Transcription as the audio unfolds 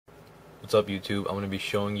What's up, YouTube? I'm going to be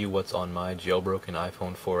showing you what's on my jailbroken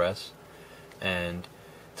iPhone 4S. And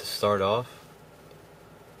to start off,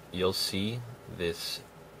 you'll see this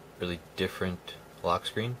really different lock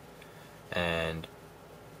screen. And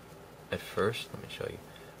at first, let me show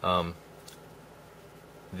you.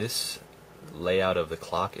 This layout of the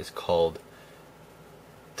clock is called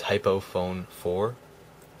Phone 4,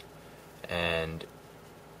 and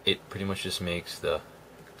it pretty much just makes the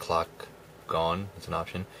clock gone. It's an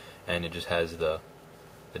option, and it just has the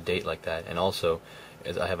date like that. And also,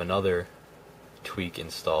 as I have another tweak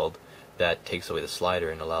installed that takes away the slider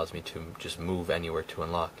and allows me to just move anywhere to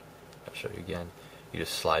unlock. I'll show you again. You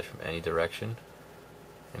just slide from any direction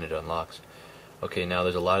and it unlocks. Okay, now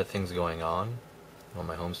there's a lot of things going on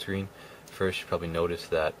my home screen. First, you probably noticed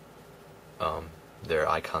that their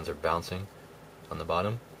icons are bouncing on the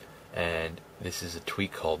bottom, and this is a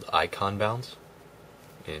tweak called Icon Bounce,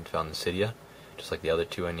 and found in Cydia, just like the other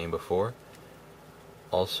two I named before.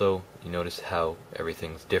 Also, you notice how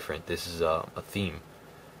everything's different. This is a theme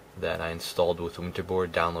that I installed with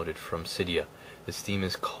Winterboard, downloaded from Cydia. This theme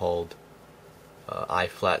is called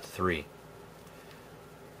iFlat3.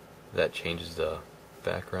 That changes the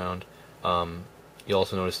background. You'll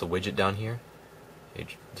also notice the widget down here.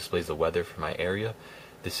 It displays the weather for my area.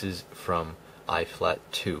 This is from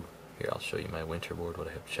iFlat2. Here, I'll show you my Winterboard, what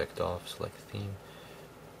I have checked off. Select theme.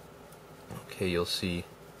 Okay, you'll see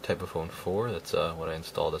Phone 4. That's what I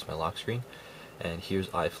installed as my lock screen. And here's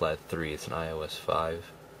iFlat3. It's an iOS5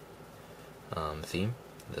 theme,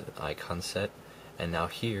 the icon set. And now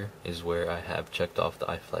here is where I have checked off the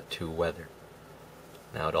iFlat2 weather.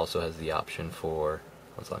 Now it also has the option for,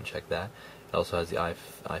 let's uncheck that. It also has the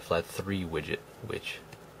iFlat3 widget, which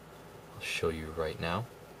I'll show you right now.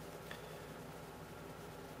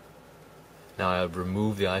 Now I've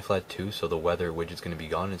removed the iFlat2, so the weather widget's going to be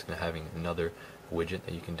gone. It's going to have another widget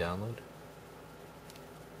that you can download.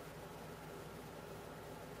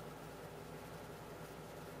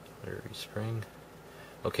 Early spring.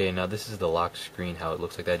 Okay, now this is the lock screen, how it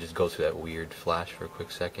looks like that. Just goes through that weird flash for a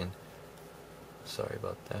quick second. Sorry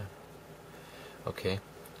about that. Okay.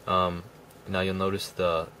 Now you'll notice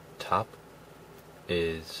the top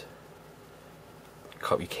is,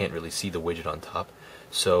 you can't really see the widget on top.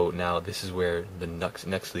 So now this is where the next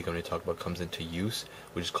leak I'm going to talk about comes into use,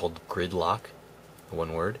 which is called grid lock.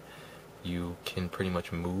 One word. You can pretty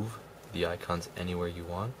much move the icons anywhere you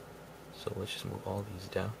want. So let's just move all these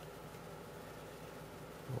down.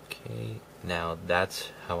 Okay, now that's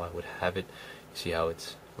how I would have it. You see how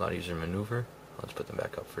it's a lot easier to maneuver. Let's put them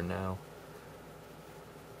back up for now.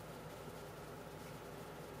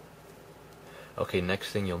 Okay,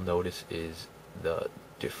 next thing you'll notice is the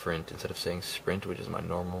different, instead of saying Sprint, which is my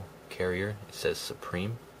normal carrier, it says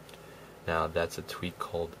Supreme. Now that's a tweak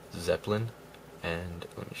called Zeppelin, and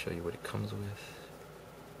let me show you what it comes with.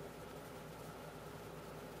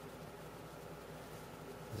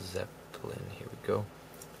 Zeppelin, here we go.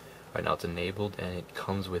 Alright, now it's enabled, and it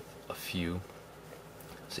comes with a few.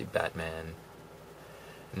 Let's see, Batman.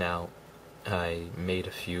 Now, I made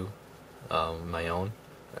a few, my own.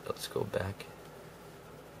 Alright, let's go back.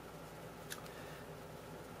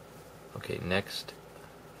 Okay, next,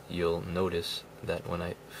 you'll notice that when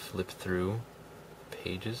I flip through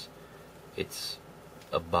pages, it's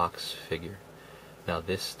a box figure. Now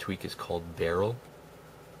this tweak is called Barrel.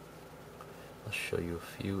 I'll show you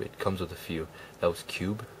a few. It comes with a few. That was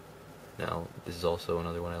Cube. Now this is also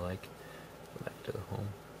another one I like. Go back to the home.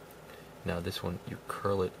 Now this one, you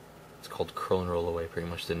curl it. It's called Curl and Roll Away. Pretty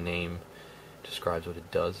much the name describes what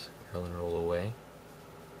it does. Curl and roll away.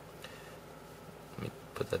 Let me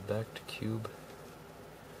put that back to Cube.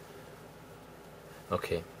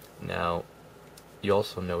 Okay, now you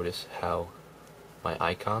also notice how my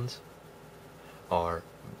icons are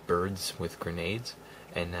birds with grenades,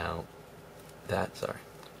 and now that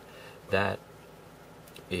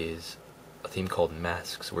is a theme called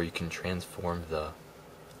Masks, where you can transform the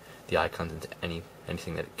icons into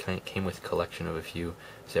anything that came with a collection of a few.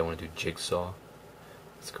 Say I want to do Jigsaw.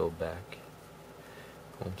 Let's go back.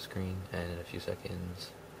 Home screen, and in a few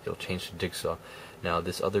seconds it'll change to Jigsaw. Now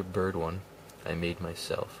this other bird one I made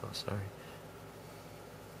myself. Oh, sorry.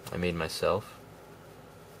 I made myself.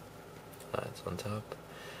 It's on top.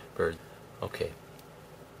 Bird. Okay.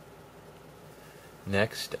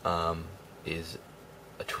 Next is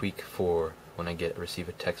a tweak for when I receive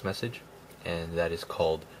a text message, and that is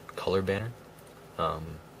called Color Banner.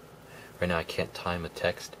 Right now I can't time a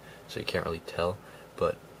text, so you can't really tell,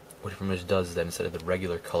 but what it pretty much does is that instead of the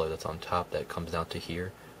regular color that's on top that comes down to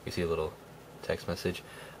here, you see a little text message,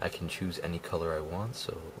 I can choose any color I want.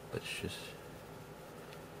 So let's just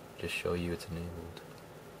show you it's enabled.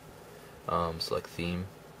 Select theme.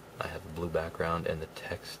 I have a blue background and the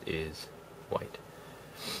text is white.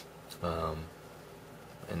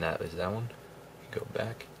 And that is that one. Go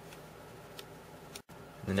back.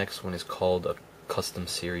 The next one is called a custom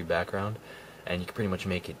Siri background, and you can pretty much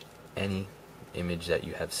make it any image that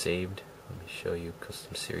you have saved. Let me show you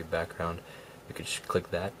custom Siri background. You could just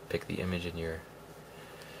click that, pick the image in your,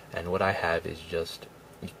 and what I have is just,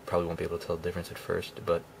 you probably won't be able to tell the difference at first,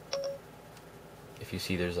 but if you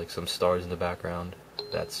see there's like some stars in the background,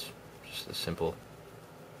 that's just a simple.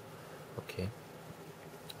 Okay.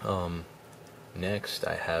 Next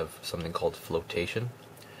I have something called flotation,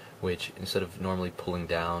 which instead of normally pulling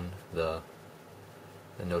down the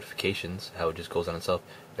notifications, how it just goes on itself,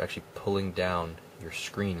 you're actually pulling down your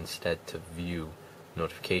screen instead to view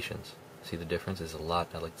notifications. See the difference? It's a lot.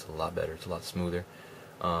 I like it's a lot better. It's a lot smoother.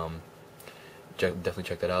 Definitely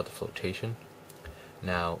check that out. The flotation.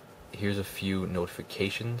 Now, here's a few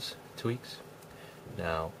notifications tweaks.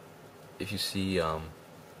 Now, if you see,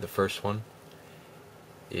 the first one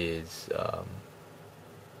is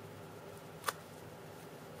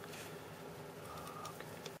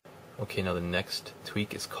okay, now the next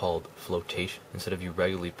tweak is called flotation. Instead of you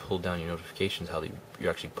regularly pull down your notifications, how you're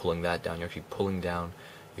actually pulling that down, you're actually pulling down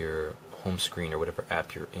your home screen or whatever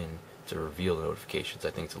app you're in to reveal the notifications.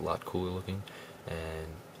 I think it's a lot cooler looking. And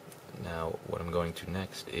now what I'm going to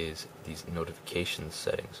next is these notifications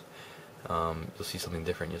settings. You'll see something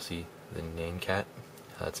different. You'll see the name cat,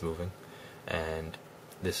 that's moving, and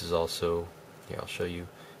this is also, here I'll show you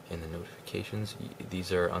in the notifications.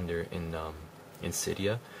 These are under in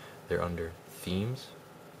Cydia. They're under themes.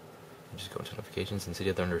 You just go into notifications. In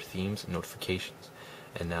Cydia, they're under themes, notifications.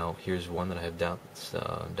 And now here's one that I have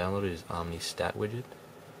downloaded is Omni Stat Widget,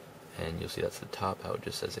 and you'll see that's the top. How it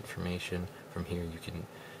just says information. From here, you can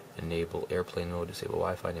enable airplane mode, disable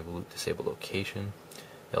Wi-Fi, enable disable location.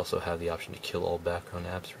 They also have the option to kill all background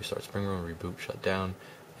apps, restart Spring Run, reboot, shut down,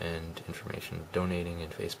 and information of donating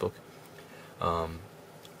and Facebook.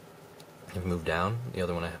 If we move down, the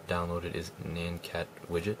other one I have downloaded is Nancat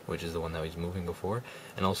Widget, which is the one that was moving before.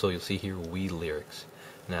 And also you'll see here Wii Lyrics.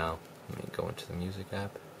 Now, let me go into the music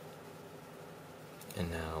app. And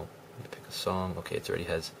now, let me pick a song. Okay, it already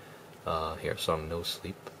has, here, song No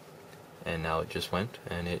Sleep. And now it just went,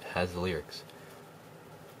 and it has the lyrics.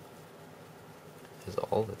 Is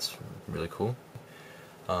all. That's really cool.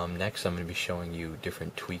 Next, I'm going to be showing you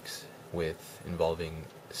different tweaks involving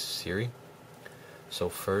Siri. So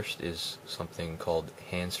first is something called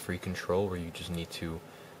hands-free control, where you just need to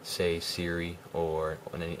say Siri or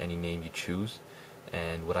any name you choose.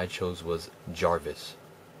 And what I chose was Jarvis.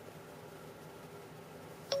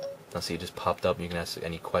 Now see, it just popped up. You can ask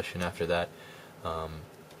any question after that.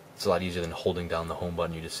 It's a lot easier than holding down the home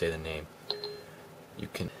button. You just say the name. You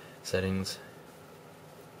can settings.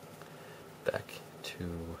 Back to,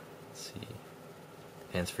 let's see,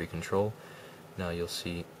 hands-free control. Now you'll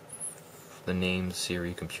see the name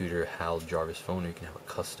Siri, computer, Hal, Jarvis, phone, or you can have a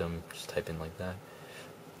custom, just type in like that.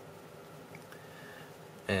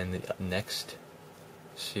 And the next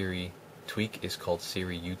Siri tweak is called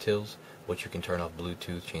Siri Utils, which you can turn off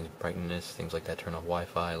Bluetooth, change brightness, things like that, turn off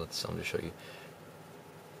Wi-Fi. I'm just show you.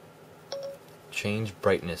 Change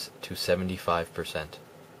brightness to 75%.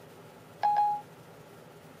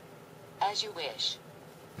 As you wish.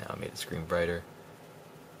 Now I made the screen brighter.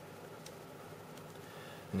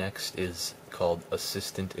 Next is called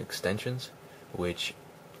Assistant Extensions, which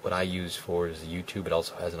what I use for is YouTube. It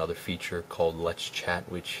also has another feature called Let's Chat,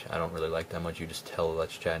 which I don't really like that much. You just tell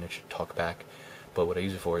Let's Chat and it should talk back. But what I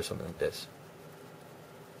use it for is something like this.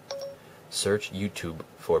 Search YouTube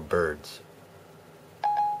for birds.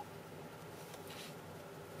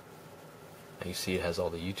 Now you see it has all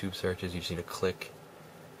the YouTube searches. You just need to click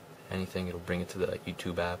anything, it'll bring it to the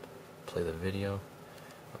YouTube app, play the video.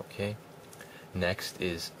 Okay. Next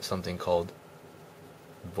is something called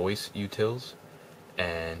Voice Utils,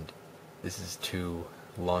 and this is to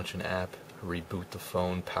launch an app, reboot the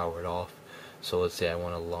phone, power it off. So let's say I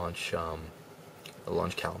want to launch a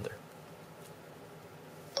launch calendar.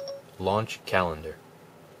 Launch calendar.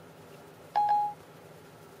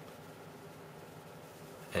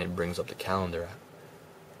 And it brings up the calendar app.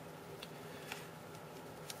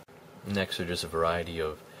 Next are just a variety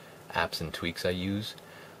of apps and tweaks I use.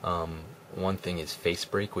 One thing is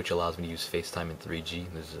FaceBreak, which allows me to use FaceTime in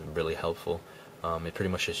 3G. This is really helpful. It pretty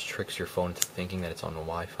much just tricks your phone into thinking that it's on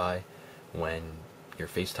Wi-Fi when you're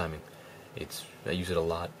FaceTiming. I use it a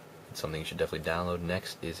lot. It's something you should definitely download.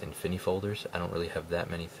 Next is InfiniFolders. I don't really have that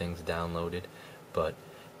many things downloaded, but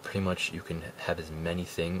pretty much you can have as many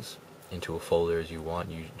things into a folder as you want.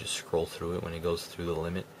 You just scroll through it when it goes through the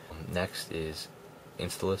limit. Next is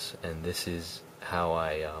Instalus, and this is how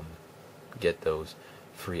I get those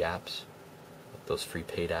free apps, those free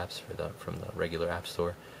paid apps from the regular app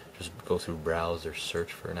store. Just go through browse or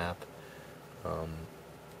search for an app.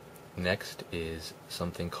 Next is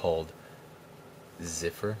something called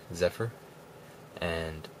Zephyr,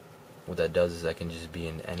 and what that does is I can just be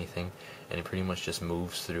in anything, and it pretty much just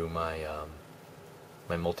moves through my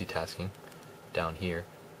my multitasking down here,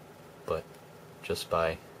 but just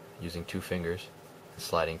by using 2 fingers and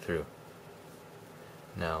sliding through.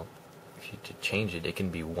 Now, if you to change it, it can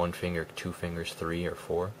be 1 finger, 2 fingers, 3 or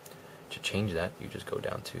 4. To change that, you just go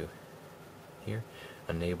down to here,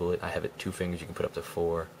 enable it. I have it 2 fingers. You can put up to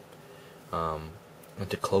 4. And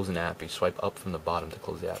to close an app, you swipe up from the bottom to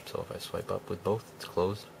close the app. So if I swipe up with both, it's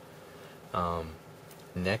closed.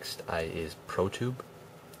 Next is ProTube.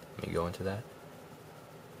 Let me go into that.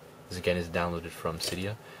 This again is downloaded from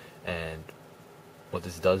Cydia, and what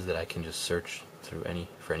this does is that I can just search through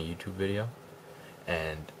for any YouTube video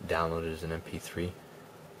and download it as an MP3,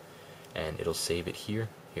 and it'll save it here.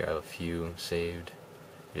 Here I have a few saved.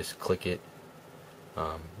 You just click it.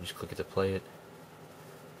 To play it.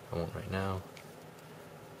 I won't right now.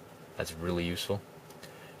 That's really useful.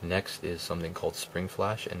 Next is something called Spring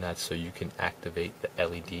Flash, and that's so you can activate the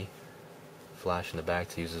LED flash in the back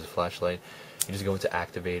to use as a flashlight. You just go into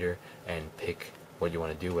Activator and pick what you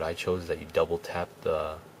want to do. What I chose is that you double tap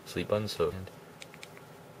the sleep button, so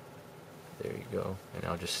there you go, and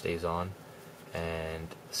now it just stays on. And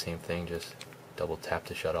same thing, just double tap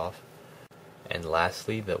to shut off. And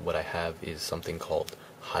lastly, what I have is something called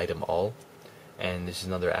Hide 'em All, and this is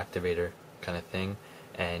another activator kind of thing,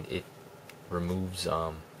 and it removes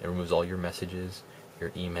all your messages,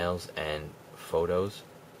 your emails, and photos.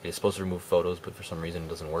 It is supposed to remove photos, but for some reason it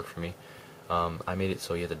doesn't work for me. I made it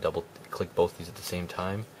so you have to double click both these at the same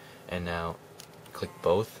time, and now click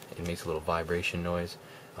both. It makes a little vibration noise.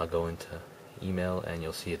 I'll go into email, and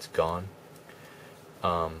you'll see it's gone.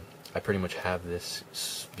 I pretty much have this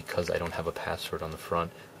because I don't have a password on the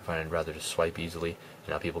front. I find I'd rather just swipe easily, and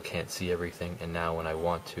now people can't see everything. And now when I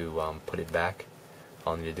want to put it back,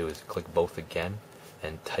 all I need to do is click both again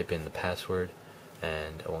and type in the password,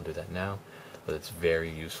 and I won't do that now, but it's very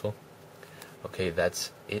useful. Okay,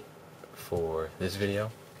 that's it for this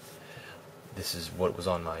video. This is what was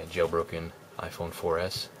on my jailbroken iPhone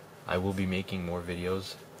 4S. I will be making more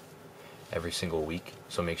videos every single week,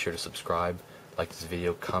 so make sure to subscribe, like this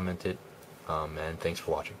video, comment it, and thanks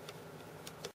for watching.